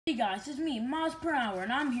Hey guys, it's me, Miles Per Hour,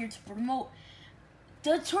 and I'm here to promote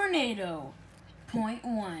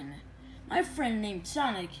TheTornado1.0. My friend named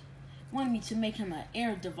Sonic wanted me to make him an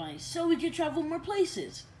air device so we could travel more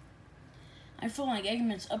places. I feel like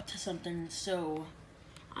Eggman's up to something, so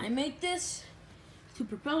I make this. Two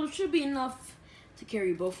propellers should be enough to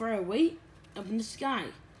carry both our weight up in the sky.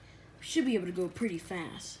 We should be able to go pretty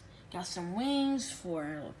fast. Got some wings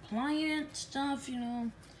for pliant stuff, you know.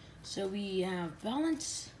 So we have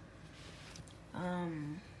balance.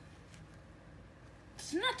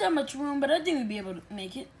 It's not that much room, but I think we'd be able to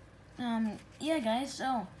make it. Yeah, guys.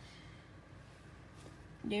 So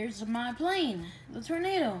there's my plane, the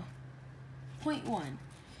Tornado. Point 1.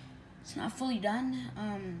 It's not fully done.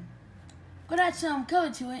 Could add some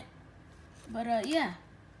color to it, but yeah.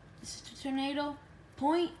 This is the Tornado.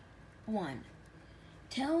 Point 1.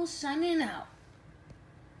 Tail signing out.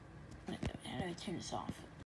 How do I turn this off?